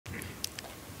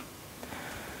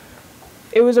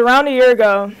It was around a year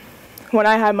ago when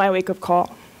I had my wake-up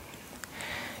call.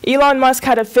 Elon Musk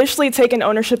had officially taken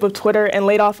ownership of Twitter and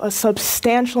laid off a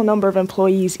substantial number of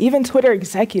employees, even Twitter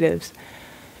executives.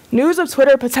 News of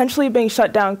Twitter potentially being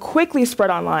shut down quickly spread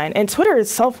online, and Twitter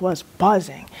itself was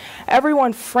buzzing.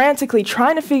 Everyone frantically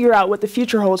trying to figure out what the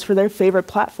future holds for their favorite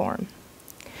platform.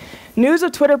 News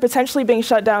of Twitter potentially being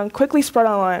shut down quickly spread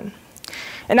online.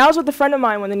 And I was with a friend of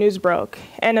mine when the news broke,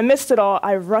 and amidst it all,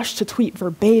 I rushed to tweet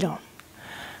verbatim.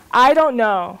 I don't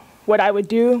know what I would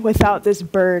do without this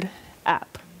Bird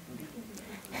app.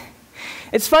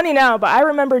 It's funny now, but I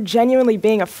remember genuinely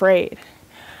being afraid.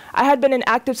 I had been an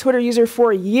active Twitter user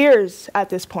for years at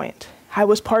this point. I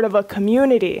was part of a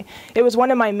community. It was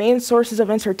one of my main sources of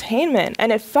entertainment,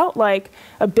 and it felt like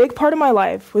a big part of my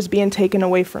life was being taken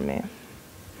away from me.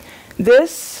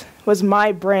 This was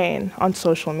my brain on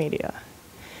social media.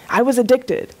 I was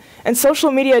addicted, and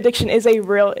social media addiction is a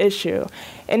real issue,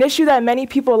 an issue that many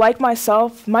people like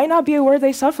myself might not be aware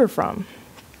they suffer from.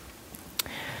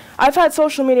 I've had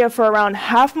social media for around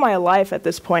half my life at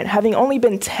this point, having only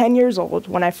been 10 years old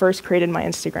when I first created my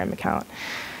Instagram account.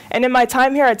 And in my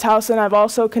time here at Towson, I've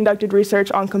also conducted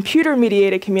research on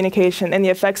computer-mediated communication and the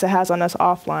effects it has on us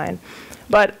offline.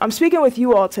 But I'm speaking with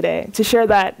you all today to share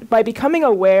that by becoming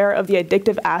aware of the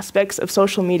addictive aspects of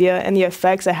social media and the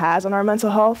effects it has on our mental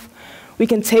health, we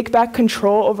can take back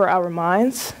control over our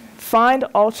minds, find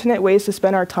alternate ways to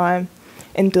spend our time,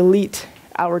 and delete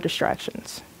our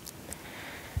distractions.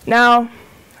 Now,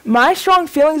 my strong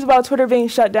feelings about Twitter being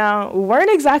shut down weren't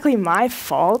exactly my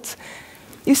fault.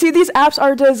 You see, these apps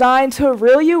are designed to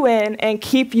reel you in and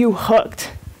keep you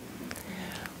hooked.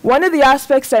 One of the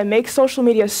aspects that makes social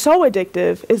media so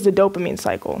addictive is the dopamine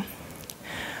cycle.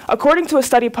 According to a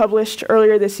study published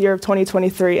earlier this year of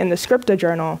 2023 in the Scripta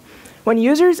journal, when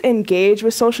users engage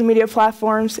with social media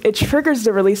platforms, it triggers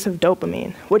the release of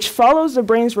dopamine, which follows the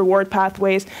brain's reward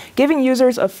pathways, giving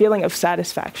users a feeling of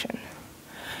satisfaction.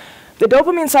 The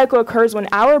dopamine cycle occurs when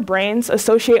our brains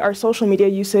associate our social media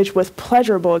usage with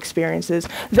pleasurable experiences,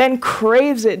 then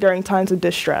craves it during times of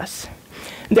distress.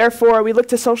 Therefore, we look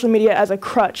to social media as a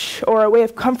crutch or a way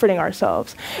of comforting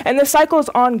ourselves. And this cycle is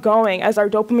ongoing as our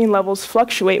dopamine levels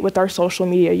fluctuate with our social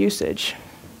media usage.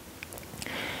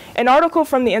 An article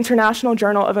from the International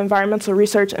Journal of Environmental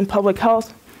Research and Public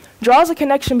Health draws a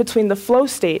connection between the flow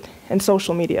state and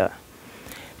social media.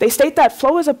 They state that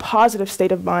flow is a positive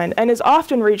state of mind and is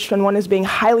often reached when one is being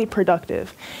highly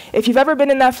productive. If you've ever been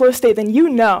in that flow state, then you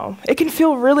know it can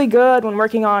feel really good when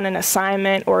working on an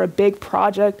assignment or a big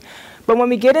project. But when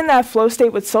we get in that flow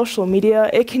state with social media,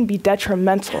 it can be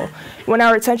detrimental when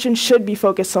our attention should be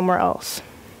focused somewhere else.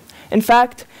 In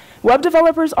fact, web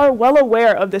developers are well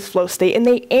aware of this flow state, and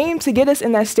they aim to get us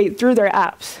in that state through their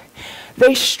apps.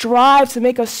 They strive to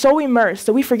make us so immersed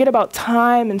that we forget about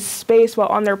time and space while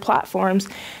on their platforms,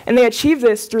 and they achieve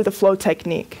this through the flow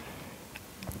technique.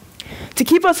 To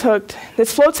keep us hooked,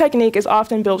 this flow technique is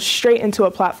often built straight into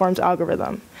a platform's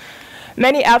algorithm.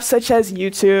 Many apps such as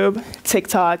YouTube,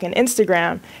 TikTok, and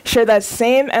Instagram share that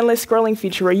same endless scrolling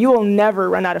feature where you will never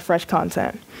run out of fresh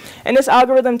content. And this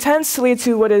algorithm tends to lead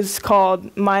to what is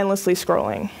called mindlessly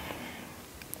scrolling.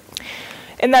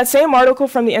 In that same article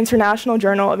from the International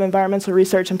Journal of Environmental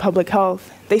Research and Public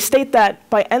Health, they state that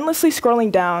by endlessly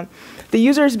scrolling down, the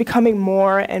user is becoming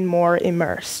more and more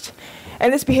immersed.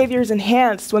 And this behavior is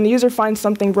enhanced when the user finds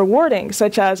something rewarding,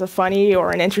 such as a funny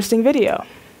or an interesting video.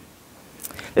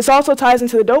 This also ties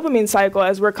into the dopamine cycle.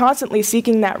 As we're constantly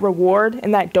seeking that reward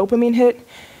and that dopamine hit,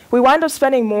 we wind up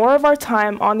spending more of our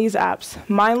time on these apps,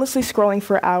 mindlessly scrolling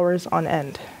for hours on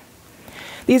end.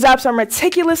 These apps are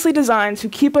meticulously designed to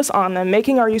keep us on them,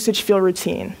 making our usage feel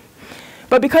routine.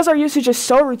 But because our usage is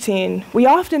so routine, we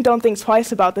often don't think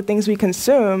twice about the things we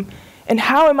consume and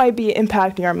how it might be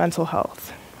impacting our mental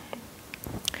health.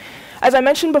 As I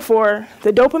mentioned before,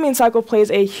 the dopamine cycle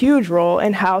plays a huge role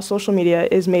in how social media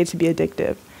is made to be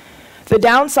addictive. The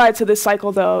downside to this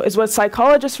cycle, though, is what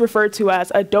psychologists refer to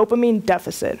as a dopamine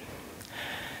deficit.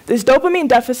 This dopamine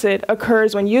deficit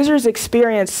occurs when users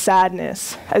experience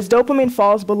sadness, as dopamine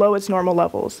falls below its normal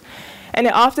levels, and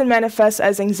it often manifests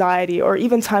as anxiety or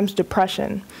even times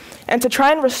depression. And to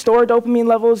try and restore dopamine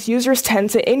levels, users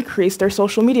tend to increase their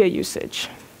social media usage.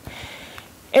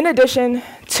 In addition,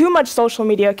 too much social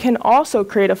media can also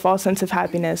create a false sense of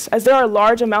happiness, as there are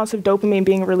large amounts of dopamine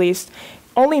being released,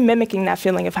 only mimicking that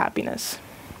feeling of happiness.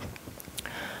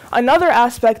 Another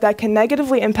aspect that can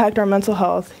negatively impact our mental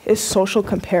health is social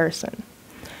comparison.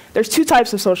 There's two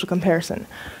types of social comparison.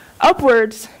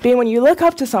 Upwards being when you look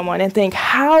up to someone and think,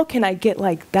 how can I get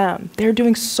like them? They're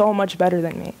doing so much better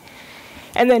than me.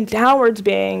 And then downwards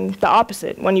being the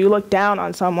opposite, when you look down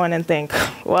on someone and think,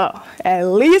 well, at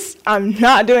least I'm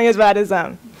not doing as bad as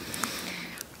them.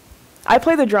 I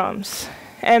play the drums,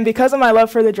 and because of my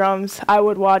love for the drums, I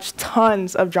would watch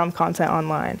tons of drum content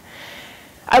online.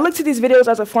 I looked at these videos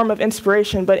as a form of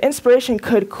inspiration, but inspiration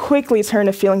could quickly turn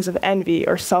to feelings of envy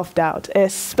or self-doubt,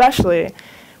 especially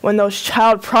when those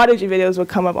child prodigy videos would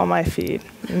come up on my feed.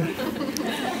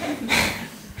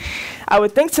 I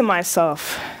would think to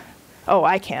myself, oh,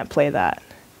 I can't play that.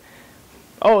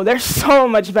 Oh, they're so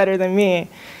much better than me.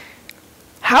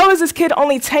 How is this kid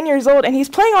only 10 years old and he's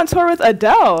playing on tour with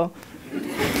Adele?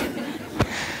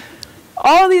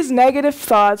 All these negative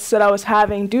thoughts that I was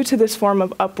having due to this form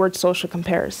of upward social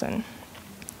comparison.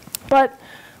 But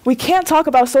we can't talk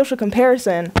about social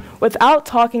comparison without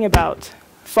talking about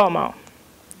FOMO.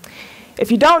 If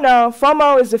you don't know,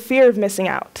 FOMO is the fear of missing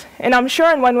out. And I'm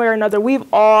sure in one way or another,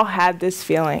 we've all had this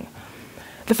feeling.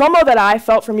 The FOMO that I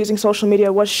felt from using social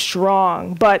media was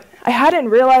strong, but I hadn't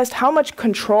realized how much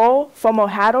control FOMO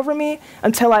had over me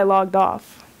until I logged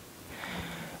off.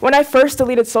 When I first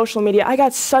deleted social media, I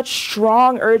got such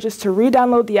strong urges to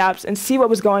re-download the apps and see what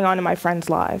was going on in my friends'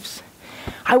 lives.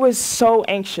 I was so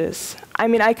anxious. I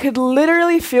mean, I could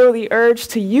literally feel the urge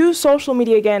to use social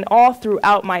media again all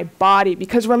throughout my body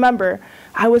because remember,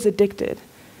 I was addicted.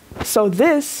 So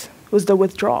this was the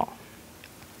withdrawal.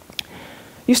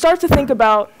 You start to think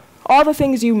about all the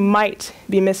things you might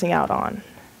be missing out on.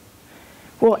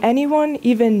 Will anyone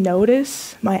even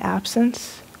notice my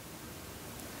absence?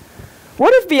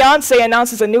 What if Beyoncé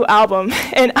announces a new album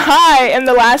and I am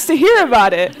the last to hear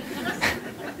about it?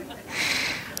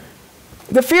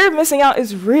 The fear of missing out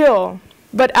is real,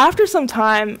 but after some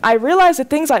time, I realized the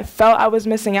things I felt I was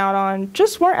missing out on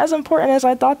just weren't as important as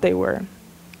I thought they were.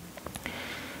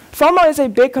 FOMO is a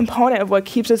big component of what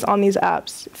keeps us on these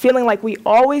apps, feeling like we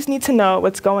always need to know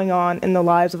what's going on in the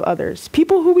lives of others,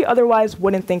 people who we otherwise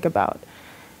wouldn't think about.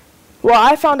 Well,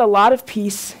 I found a lot of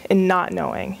peace in not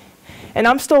knowing, and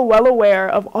I'm still well aware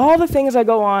of all the things that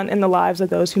go on in the lives of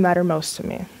those who matter most to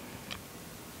me.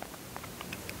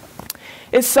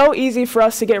 It's so easy for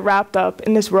us to get wrapped up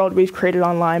in this world we've created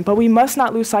online, but we must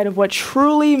not lose sight of what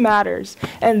truly matters,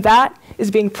 and that is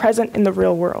being present in the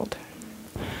real world.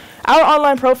 Our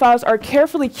online profiles are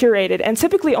carefully curated and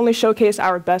typically only showcase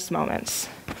our best moments.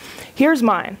 Here's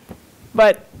mine,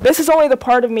 but this is only the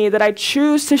part of me that I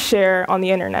choose to share on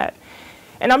the internet.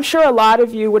 And I'm sure a lot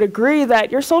of you would agree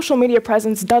that your social media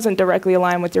presence doesn't directly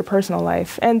align with your personal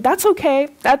life, and that's okay.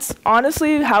 That's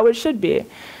honestly how it should be.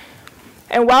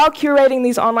 And while curating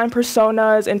these online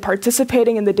personas and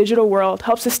participating in the digital world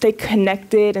helps us stay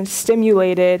connected and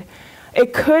stimulated,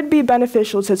 it could be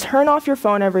beneficial to turn off your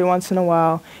phone every once in a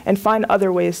while and find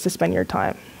other ways to spend your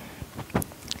time.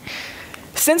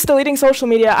 Since deleting social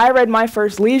media, I read my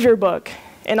first leisure book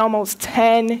in almost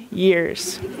 10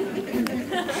 years.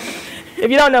 If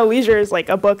you don't know, leisure is like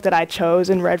a book that I chose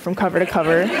and read from cover to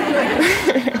cover.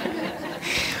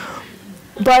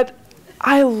 But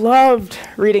I loved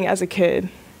reading as a kid.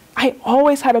 I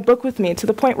always had a book with me to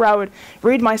the point where I would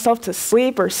read myself to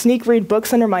sleep or sneak read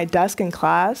books under my desk in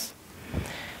class.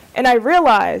 And I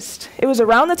realized it was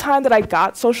around the time that I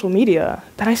got social media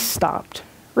that I stopped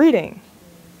reading.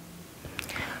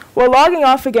 Well, logging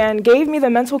off again gave me the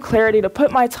mental clarity to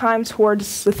put my time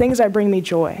towards the things that bring me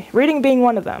joy, reading being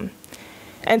one of them.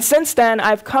 And since then,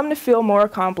 I've come to feel more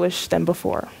accomplished than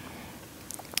before.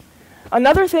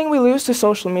 Another thing we lose to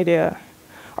social media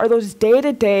are those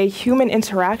day-to-day human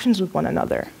interactions with one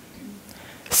another.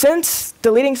 Since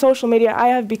deleting social media, I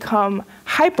have become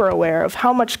hyper-aware of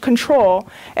how much control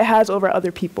it has over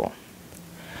other people.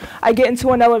 I get into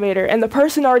an elevator, and the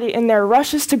person already in there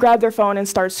rushes to grab their phone and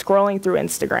starts scrolling through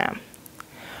Instagram.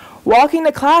 Walking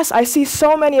to class, I see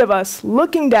so many of us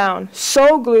looking down,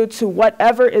 so glued to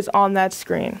whatever is on that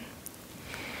screen.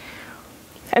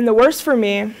 And the worst for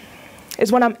me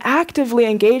is when I'm actively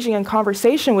engaging in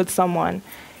conversation with someone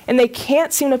and they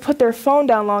can't seem to put their phone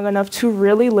down long enough to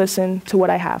really listen to what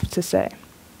I have to say.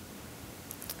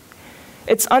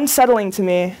 It's unsettling to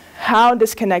me how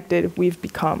disconnected we've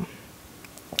become.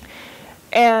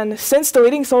 And since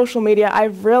deleting social media,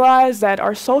 I've realized that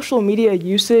our social media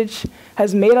usage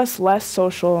has made us less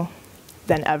social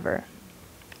than ever.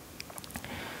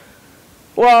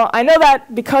 Well, I know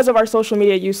that because of our social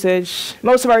media usage,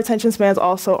 most of our attention spans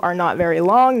also are not very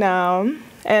long now.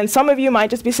 And some of you might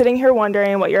just be sitting here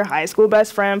wondering what your high school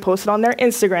best friend posted on their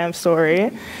Instagram story.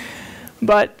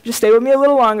 But just stay with me a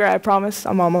little longer, I promise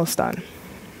I'm almost done.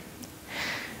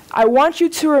 I want you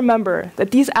to remember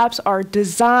that these apps are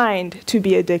designed to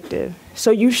be addictive, so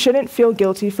you shouldn't feel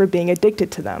guilty for being addicted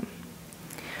to them.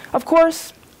 Of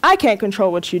course, I can't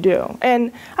control what you do,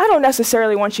 and I don't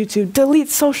necessarily want you to delete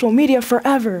social media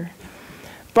forever.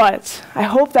 But I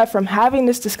hope that from having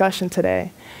this discussion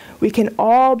today, we can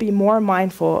all be more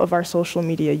mindful of our social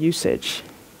media usage.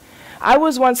 I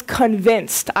was once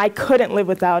convinced I couldn't live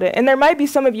without it, and there might be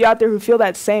some of you out there who feel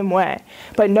that same way,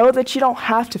 but know that you don't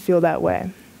have to feel that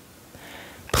way.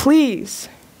 Please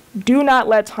do not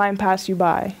let time pass you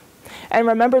by, and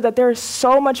remember that there is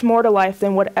so much more to life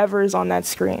than whatever is on that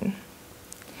screen.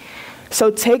 So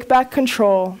take back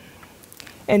control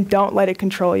and don't let it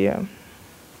control you.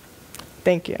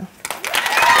 Thank you.